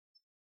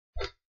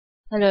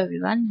Hello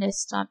everyone,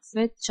 let's start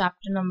with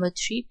chapter number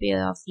 3,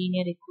 pair of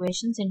linear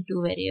equations in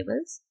two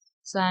variables.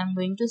 So I am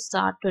going to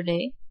start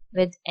today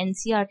with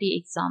NCERT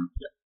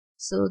Exemplar.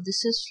 So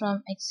this is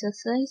from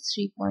exercise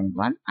 3.1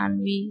 and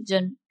we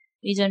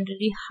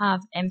generally have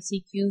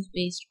MCQs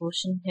based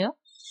question here.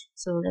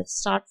 So let's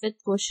start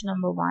with question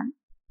number 1.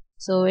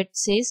 So it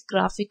says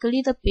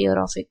graphically the pair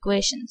of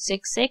equations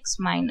 6x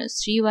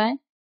minus 3y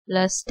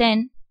plus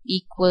 10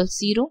 equals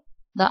 0.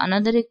 The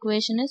another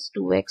equation is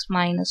 2x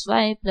minus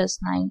y plus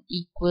 9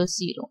 equals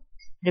 0.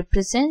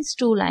 Represents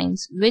two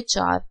lines which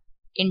are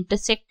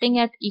intersecting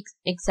at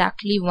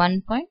exactly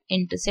 1 point,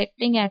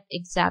 intersecting at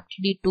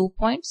exactly 2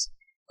 points,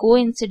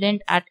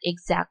 coincident at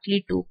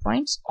exactly 2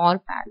 points or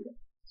parallel.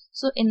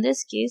 So in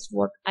this case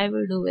what I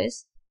will do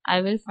is I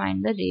will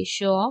find the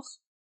ratio of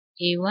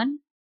a1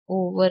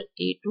 over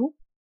a2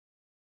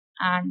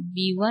 and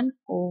b1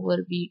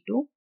 over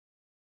b2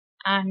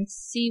 and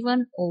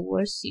c1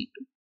 over c2.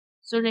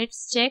 So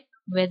let's check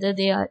whether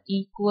they are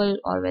equal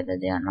or whether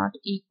they are not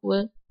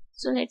equal.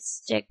 So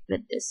let's check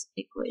with this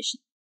equation.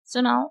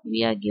 So now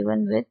we are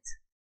given with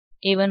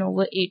a1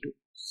 over a2.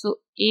 So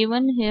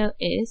a1 here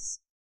is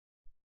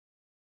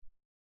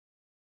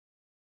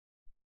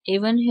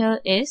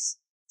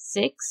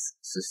 6.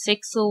 So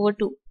 6 over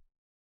 2.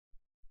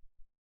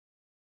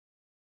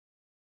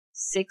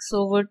 6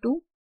 over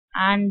 2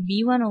 and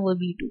b1 over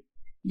b2.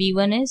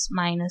 b1 is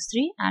minus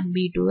 3 and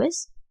b2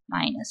 is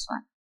minus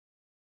 1.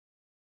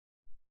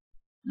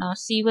 Now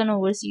c1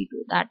 over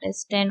c2, that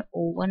is 10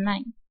 over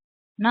 9.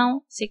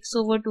 Now 6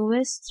 over 2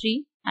 is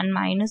 3 and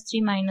minus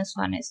 3 minus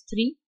 1 is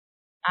 3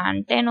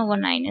 and 10 over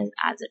 9 is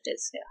as it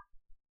is here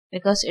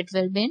because it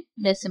will be in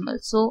decimal.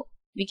 So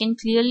we can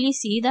clearly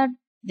see that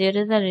there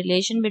is a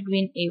relation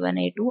between a1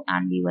 a2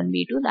 and b1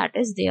 b2, that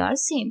is they are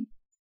same.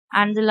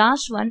 And the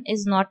last one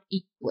is not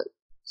equal.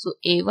 So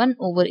a1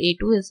 over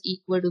a2 is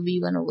equal to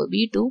b1 over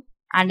b2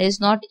 and is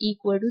not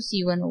equal to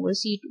c1 over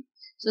c2.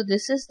 So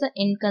this is the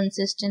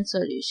inconsistent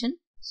solution.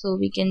 So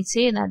we can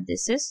say that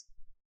this is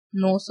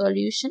no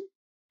solution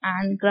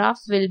and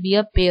graph will be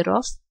a pair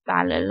of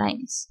parallel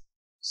lines.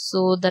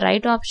 So the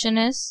right option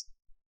is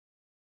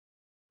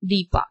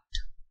D part.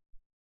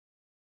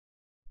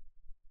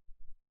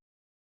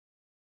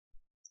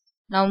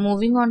 Now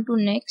moving on to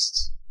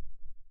next,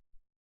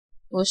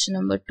 question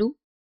number 2.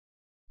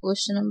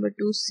 Question number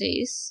 2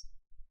 says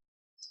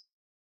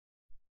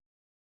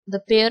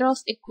the pair of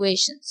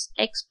equations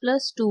x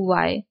plus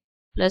 2y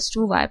plus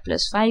 2y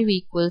plus 5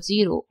 equals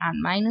 0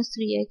 and minus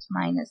 3x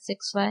minus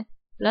 6y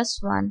plus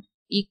 1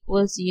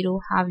 equals 0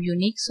 have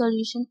unique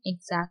solution,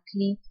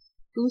 exactly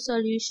two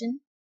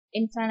solution,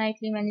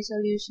 infinitely many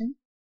solution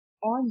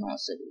or no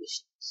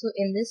solution. So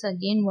in this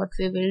again what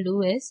we will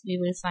do is we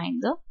will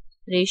find the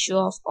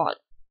ratio of all.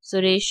 So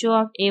ratio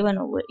of a1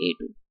 over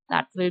a2,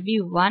 that will be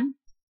 1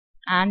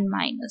 and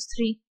minus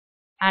 3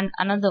 and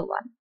another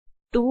one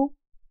 2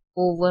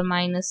 over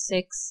minus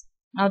 6.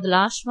 Now the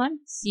last one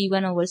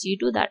c1 over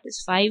c2, that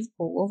is 5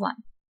 over 1.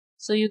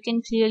 So you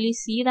can clearly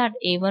see that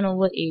a1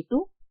 over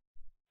a2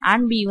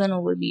 and b1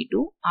 over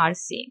b2 are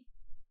same.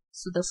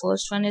 So the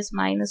first one is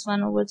minus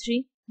 1 over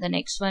 3, the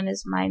next one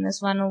is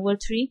minus 1 over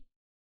 3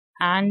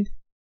 and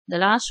the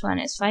last one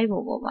is 5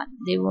 over 1.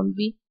 They won't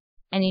be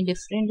any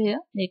different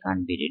here, they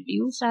can't be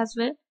reduced as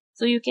well.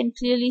 So you can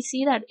clearly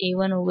see that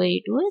a1 over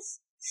a2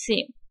 is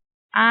same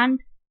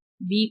and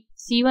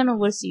c1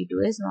 over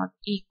c2 is not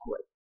equal.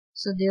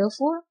 So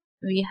therefore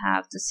we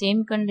have the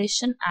same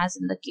condition as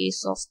in the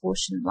case of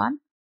question 1.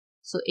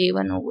 So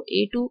a1 over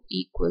a2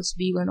 equals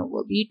b1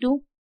 over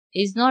b2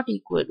 is not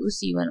equal to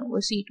c1 over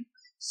c2.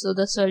 So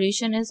the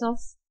solution is of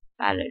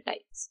parallel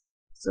types.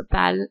 So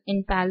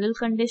in parallel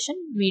condition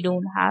we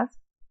don't have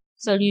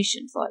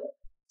solution for it.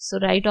 So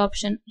right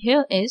option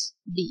here is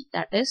D,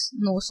 that is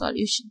no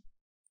solution.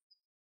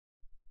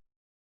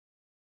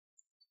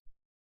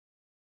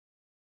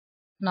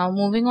 Now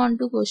moving on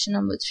to question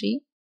number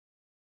 3.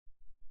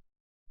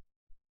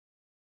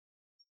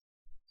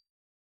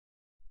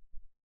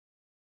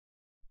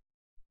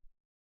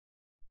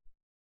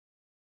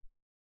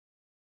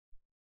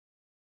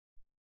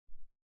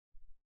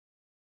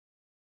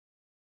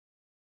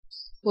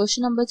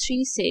 Question number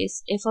 3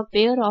 says if a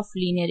pair of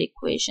linear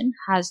equation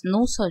has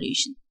no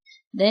solution,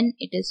 then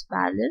it is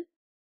parallel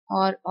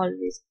or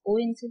always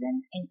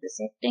coincident,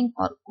 intersecting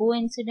or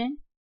coincident,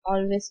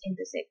 always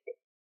intersecting.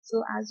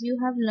 So as you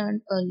have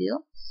learned earlier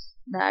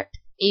that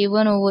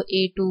a1 over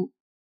a2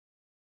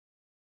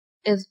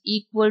 is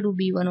equal to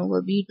b1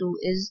 over b2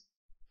 is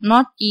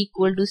not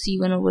equal to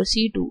c1 over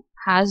c2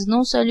 has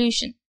no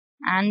solution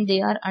and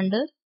they are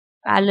under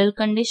parallel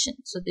condition.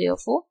 So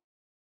therefore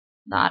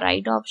the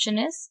right option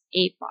is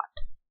A part.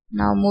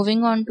 Now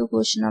moving on to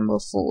question number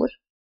 4.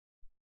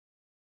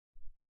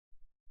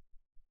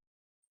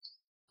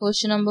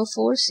 Question number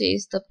 4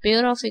 says the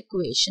pair of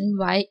equation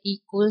y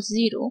equals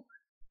 0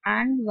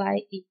 and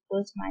y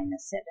equals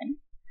minus 7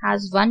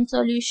 has one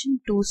solution,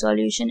 two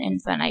solution,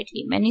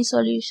 infinitely many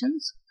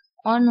solutions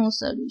or no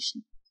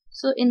solution.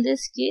 So in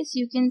this case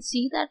you can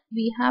see that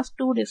we have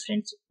two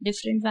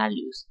different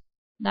values,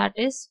 that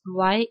is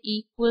y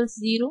equals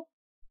 0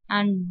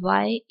 and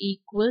y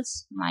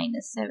equals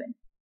minus 7.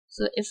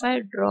 So if I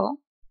draw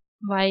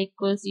y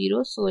equals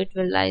 0, so it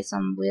will lie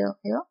somewhere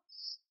here,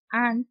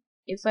 and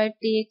if I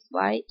take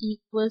y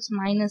equals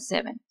minus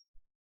 7,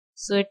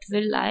 so it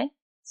will lie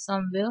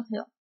somewhere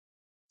here.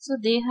 So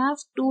they have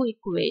two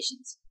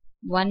equations.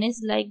 One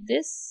is like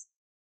this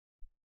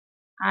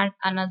and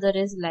another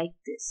is like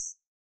this.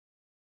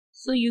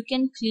 So you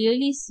can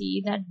clearly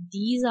see that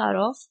these are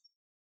of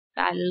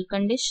parallel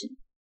condition.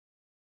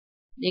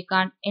 They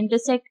can't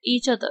intersect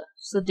each other.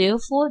 So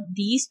therefore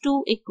these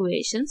two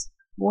equations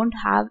won't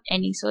have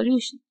any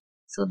solution.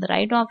 So the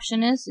right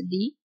option is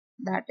D,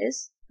 that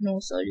is no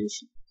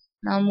solution.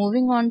 Now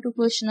moving on to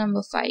question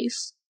number 5.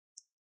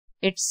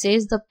 It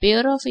says the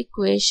pair of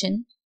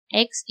equation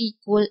x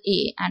equal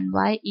a and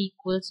y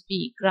equals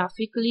b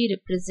graphically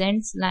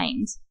represents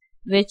lines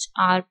which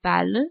are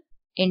parallel,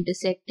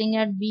 intersecting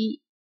at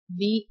b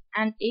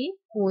and a,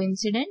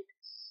 coincident,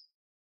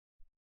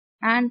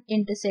 and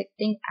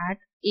intersecting at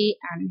a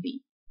and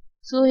b.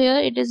 So here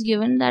it is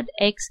given that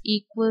x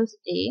equals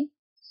a,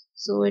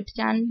 so it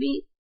can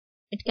be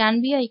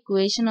an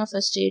equation of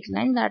a straight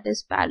line that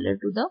is parallel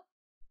to the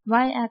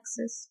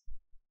y-axis.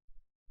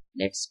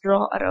 Let's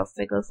draw a rough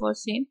figure for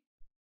same.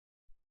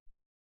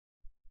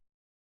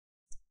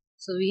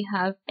 So we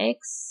have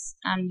x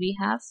and we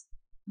have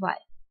y,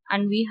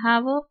 and we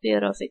have a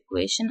pair of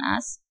equation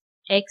as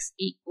x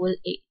equal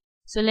a.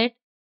 So let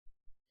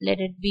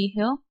it be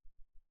here.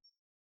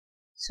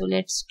 So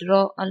let's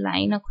draw a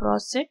line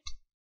across it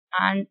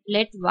and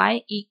let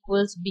y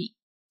equals b.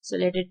 So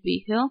let it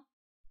be here.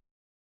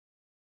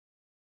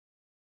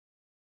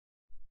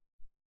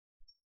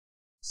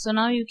 So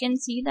now you can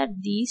see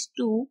that these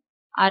two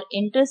are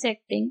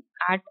intersecting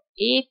at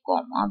a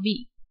comma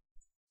b.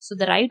 So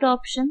the right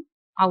option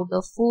out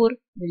of 4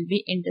 will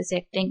be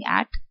intersecting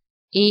at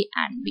a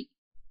and b.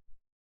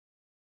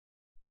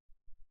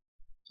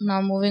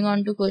 Now moving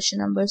on to question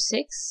number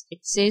 6. It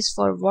says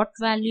for what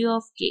value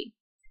of k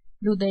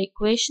do the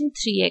equation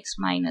 3x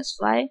minus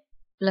y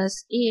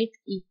plus 8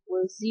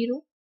 equals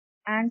 0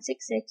 and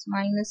 6x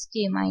minus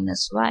k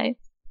minus y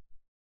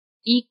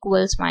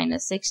equals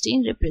minus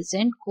 16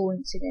 represent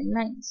coincident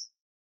lines.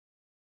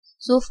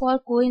 So for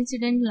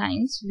coincident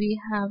lines, we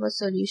have a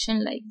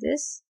solution like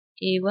this: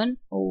 a1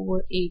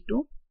 over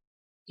a2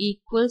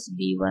 equals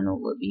b1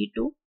 over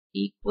b2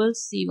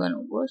 equals c1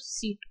 over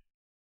c2.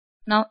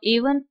 Now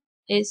a1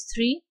 is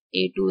 3,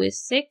 a2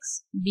 is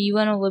 6,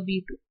 b1 over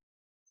b2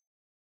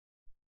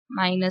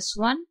 minus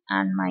 1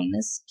 and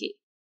minus k.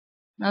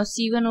 Now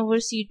c1 over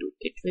c2,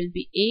 it will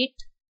be 8.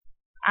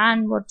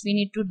 And what we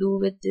need to do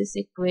with this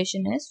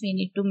equation is we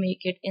need to make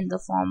it in the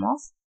form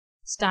of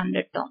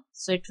standard term.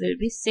 So it will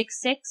be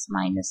 6x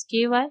minus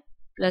ky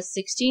plus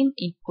 16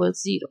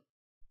 equals 0.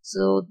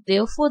 So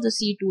therefore the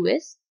C2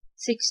 is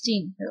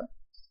 16 here.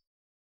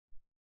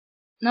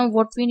 Now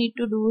what we need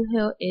to do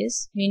here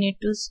is we need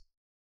to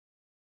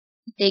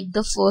take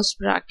the first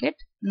bracket,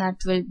 that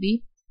will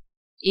be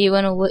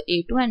a1 over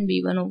a2 and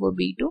b1 over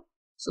b2.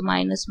 So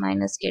minus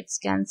minus gets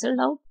cancelled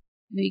out.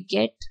 We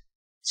get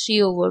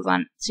 3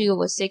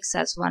 over 6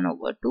 as 1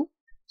 over 2.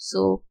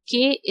 So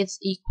k is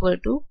equal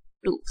to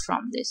 2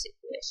 from this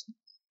equation.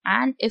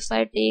 And if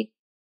I take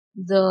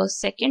the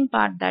second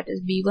part, that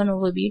is b1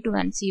 over b2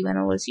 and c1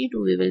 over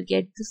c2, we will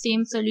get the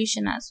same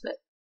solution as well.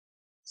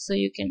 So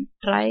you can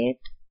try it.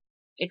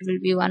 It will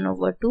be 1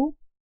 over 2.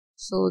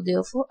 So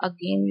therefore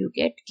again you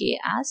get k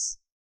as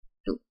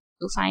 2.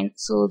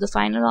 So the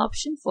final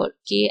option for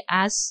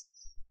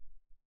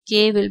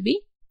k will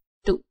be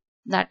 2.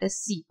 That is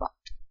C part.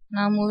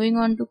 Now moving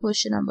on to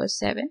question number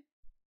 7.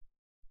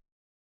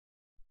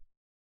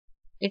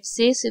 It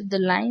says if the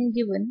line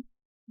given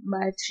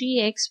by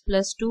 3x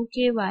plus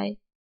 2ky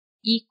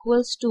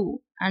equals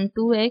 2 and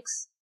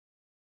 2x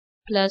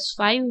plus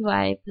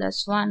 5y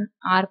plus 1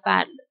 are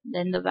parallel,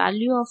 then the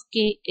value of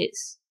k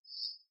is.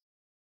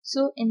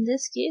 So in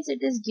this case it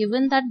is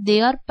given that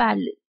they are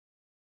parallel.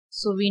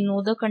 So we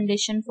know the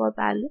condition for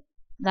parallel,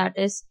 that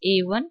is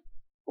a1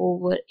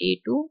 over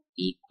a2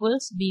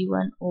 equals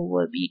b1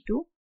 over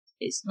b2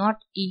 is not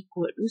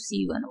equal to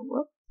c1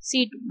 over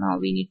c2. Now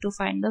we need to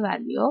find the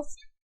value of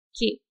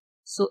k.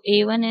 So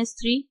a1 is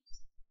 3,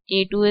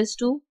 a2 is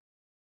 2,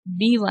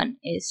 b1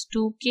 is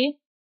 2k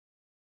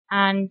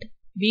and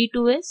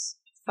b2 is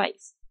 5.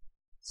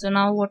 So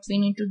now what we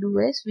need to do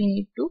is we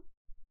need to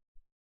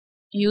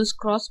use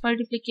cross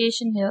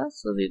multiplication here.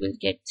 So we will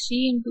get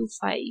 3 into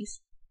 5,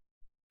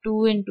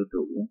 2 into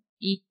 2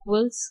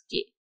 equals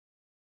k.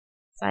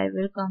 5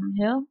 will come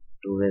here,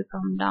 2 will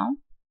come down.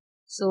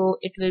 So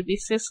it will be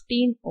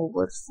 15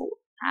 over 4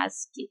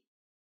 as k.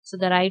 So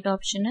the right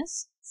option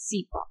is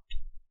C part.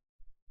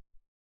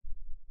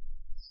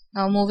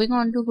 Now moving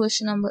on to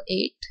question number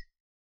 8.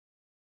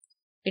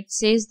 It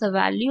says the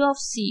value of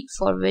c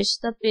for which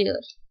the pair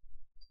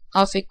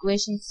of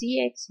equation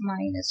cx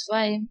minus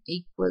y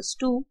equals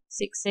 2,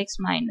 6x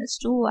minus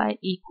 2y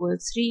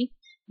equals 3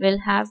 will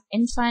have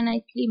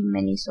infinitely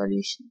many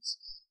solutions.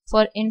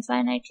 For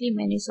infinitely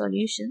many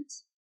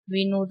solutions,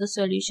 we know the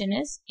solution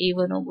is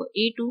a1 over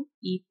a2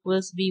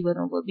 equals b1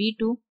 over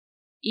b2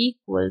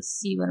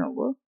 equals C1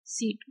 over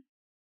C2.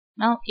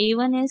 Now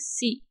A1 is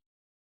C,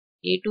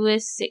 A2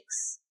 is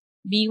 6,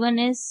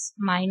 B1 is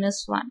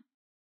 -1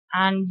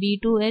 and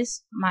B2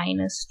 is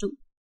 -2.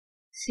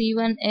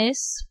 C1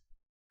 is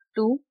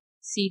 2,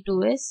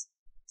 C2 is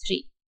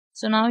 3.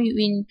 So now we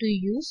need to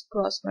use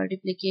cross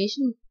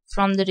multiplication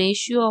from the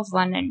ratio of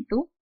 1 and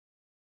 2.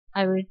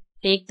 I will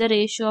take the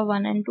ratio of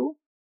 1 and 2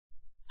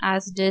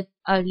 as did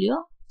earlier.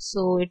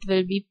 So it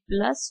will be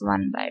plus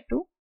 1 by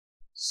 2.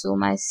 So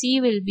my C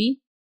will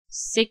be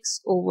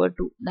 6 over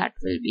 2. That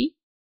will be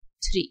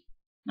 3.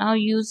 Now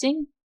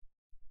using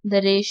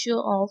the ratio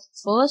of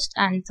first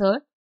and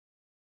third.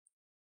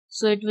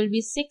 So it will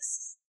be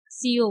 6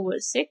 C over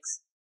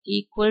 6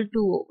 equal 2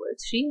 over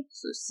 3.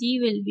 So C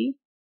will be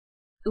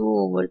 2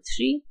 over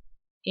 3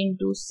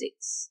 into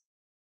 6.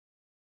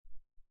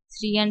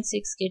 3 and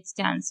 6 gets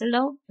cancelled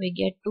out. We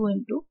get 2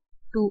 into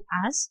 2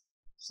 as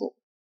 4.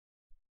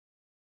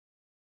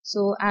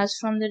 So as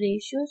from the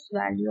ratios,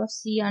 value of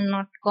C are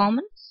not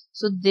common.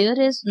 So there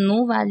is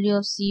no value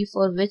of C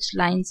for which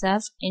lines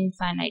have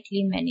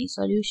infinitely many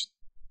solutions.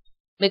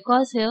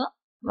 Because here,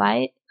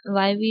 why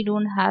we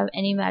don't have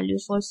any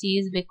values for C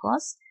is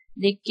because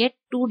they get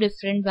two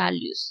different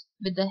values.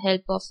 With the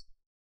help of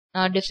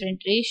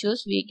different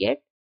ratios, we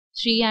get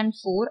 3 and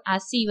 4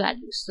 as C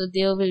values. So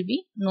there will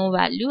be no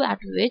value at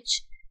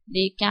which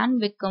they can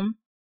become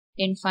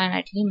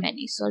infinitely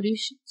many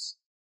solutions.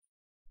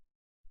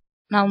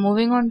 Now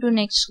moving on to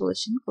next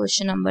question,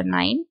 question number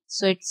 9.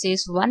 So it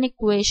says one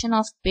equation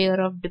of pair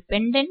of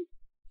dependent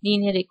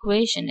linear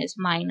equation is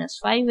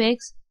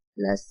 -5x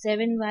plus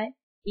 7y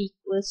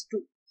equals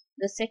 2.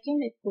 The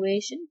second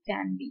equation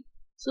can be.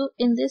 So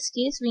in this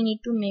case we need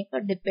to make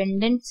a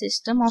dependent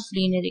system of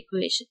linear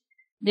equation.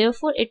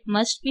 Therefore it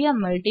must be a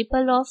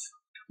multiple of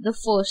the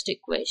first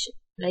equation.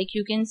 Like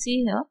you can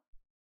see here,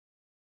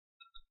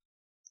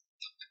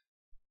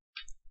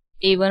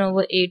 A1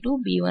 over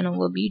A2, B1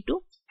 over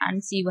B2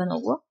 and C1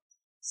 over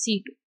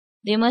C2.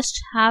 They must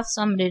have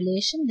some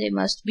relation. They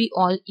must be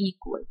all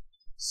equal.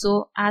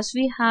 So as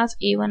we have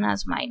A1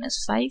 as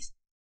 -5,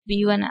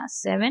 B1 as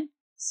 7,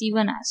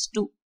 C1 as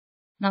 2.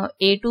 Now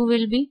A2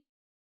 will be,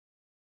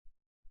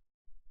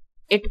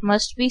 it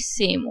must be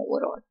same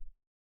overall.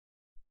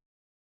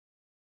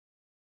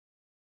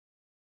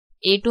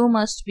 A2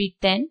 must be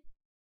 10,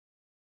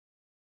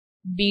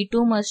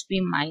 B2 must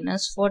be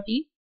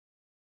 -40,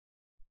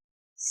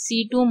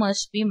 C2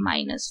 must be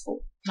 -4.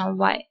 Now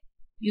why?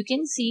 You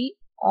can see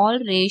all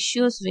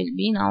ratios will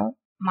be now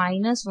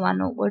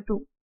 -1 over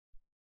 2,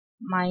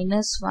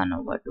 -1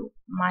 over 2,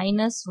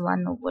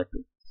 -1 over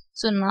 2.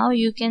 So now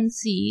you can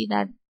see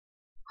that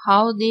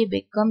how they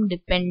become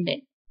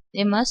dependent.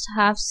 They must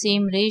have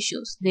same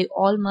ratios. They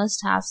all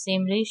must have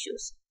same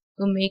ratios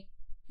to make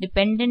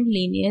dependent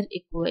linear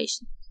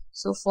equation.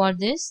 So for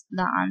this,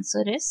 the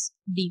answer is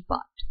D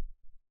part.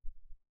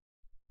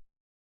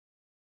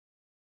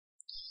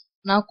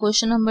 Now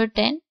question number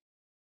 10.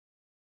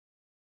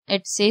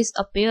 It says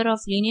a pair of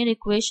linear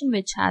equation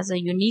which has a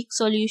unique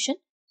solution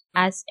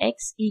as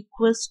x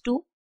equals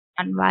 2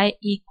 and y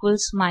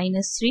equals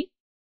 -3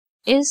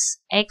 is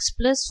x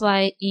plus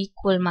y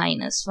equal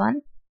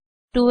 -1,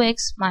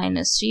 2x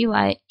minus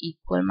 3y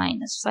equal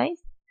 -5.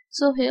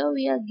 So here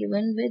we are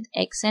given with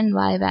x and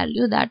y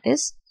value, that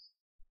is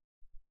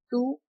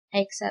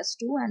 2x as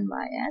 2 and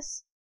y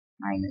as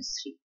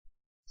 -3.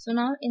 So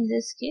now in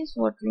this case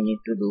what we need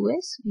to do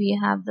is we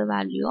have the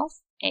value of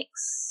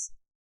x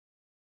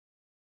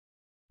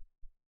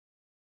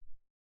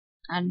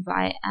and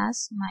y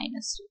as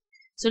 -3.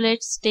 So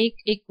let's take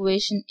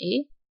equation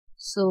A.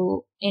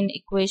 So in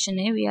equation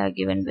A we are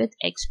given with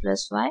x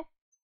plus y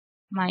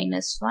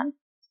 -1.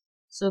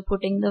 So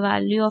putting the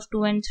value of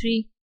 2 and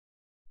 3,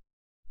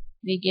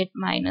 we get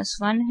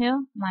 -1 here,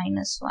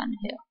 -1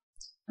 here.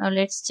 Now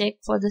let's check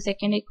for the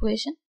second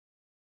equation.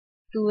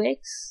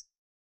 2x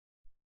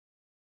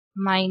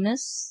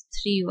minus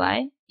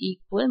 3y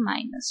equal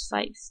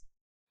 -5.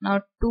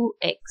 Now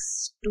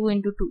 2x, 2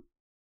 into 2.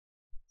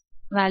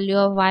 Value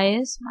of y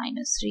is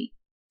 -3.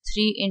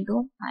 3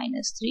 into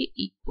 -3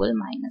 equal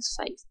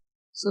 -5.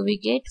 So we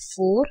get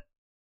 4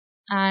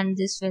 and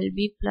this will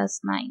be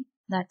 +9.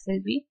 That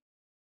will be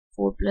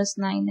 4 plus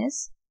 9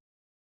 is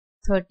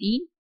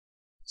 13.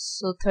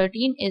 So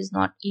 13 is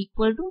not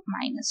equal to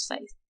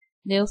 -5.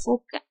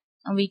 Therefore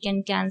we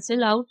can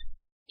cancel out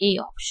A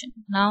option.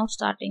 Now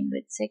starting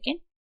with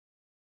second,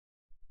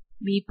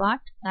 B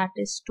part, that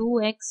is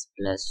 2x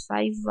plus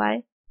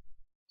 5y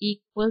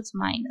equals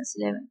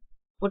 -11.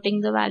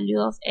 Putting the value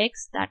of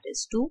x, that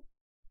is 2,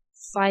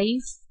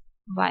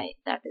 5y,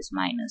 that is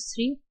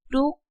 -3,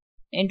 2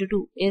 into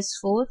 2 is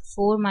 4,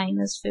 4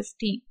 minus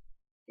 15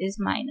 is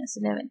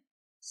 -11.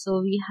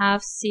 So we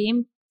have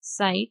same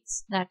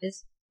sides, that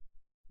is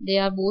they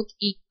are both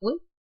equal.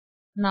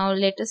 Now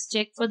let us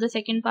check for the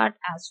second part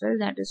as well,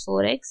 that is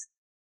 4x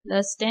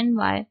plus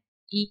 10y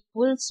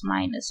equals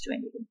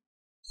 -22.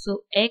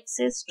 So x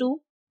is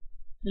 2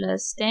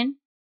 plus 10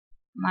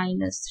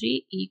 minus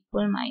 3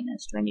 equal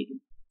 -22.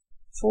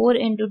 4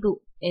 into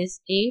 2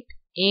 is 8,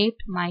 8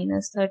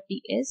 minus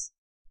 30 is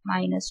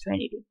minus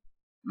 22,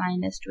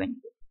 minus 22.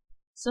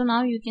 So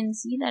now you can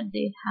see that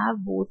they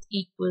have both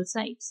equal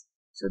sides.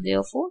 So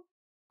therefore,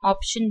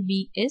 option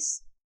B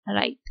is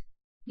right.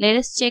 Let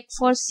us check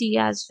for C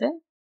as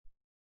well.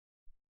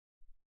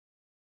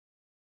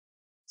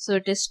 So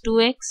it is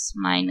 2x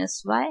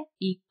minus y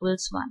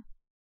equals 1.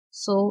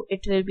 So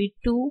it will be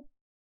 2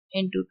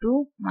 into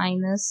 2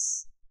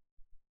 minus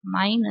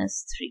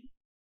 3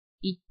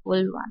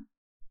 equal 1.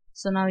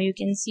 So now you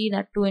can see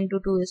that 2 into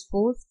 2 is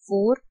 4.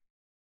 4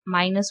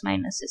 minus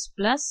minus is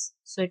plus.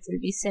 So it will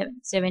be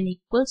 7. 7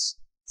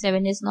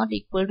 is not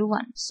equal to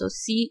 1. So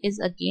C is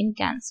again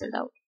cancelled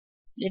out.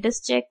 Let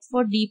us check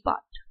for D part.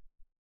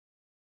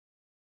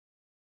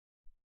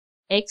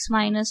 X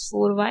minus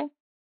 4y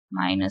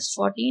minus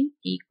 14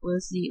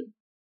 equals 0.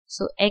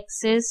 So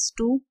x is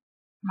 2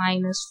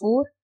 minus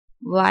 4,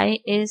 y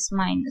is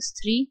minus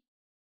 3,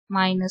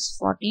 minus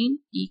 14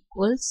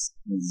 equals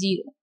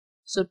 0.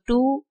 So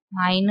 2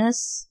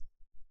 minus,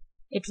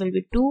 it will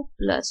be 2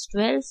 plus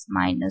 12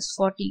 minus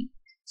 14.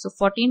 So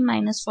 14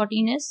 minus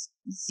 14 is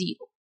 0.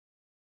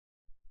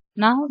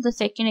 Now the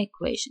second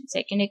equation.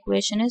 Second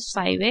equation is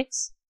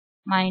 5x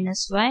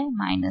minus y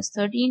minus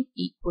 13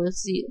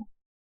 equals 0.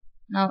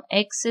 Now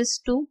x is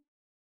 2,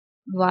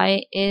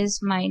 y is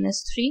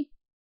minus 3,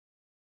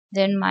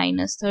 then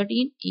minus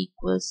 13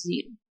 equals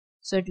 0.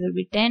 So it will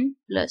be 10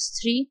 plus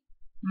 3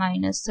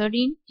 minus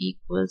 13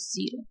 equals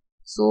 0.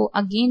 So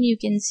again you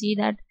can see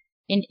that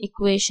in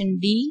equation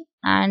D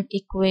and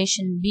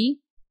equation B,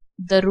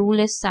 the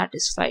rule is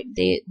satisfied.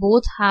 They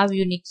both have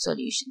unique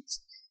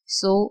solutions.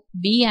 So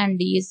B and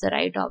D is the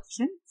right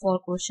option for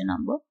question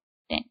number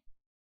 10.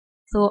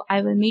 So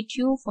I will meet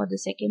you for the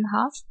second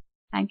half.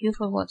 Thank you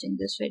for watching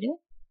this video.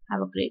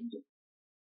 Have a great day.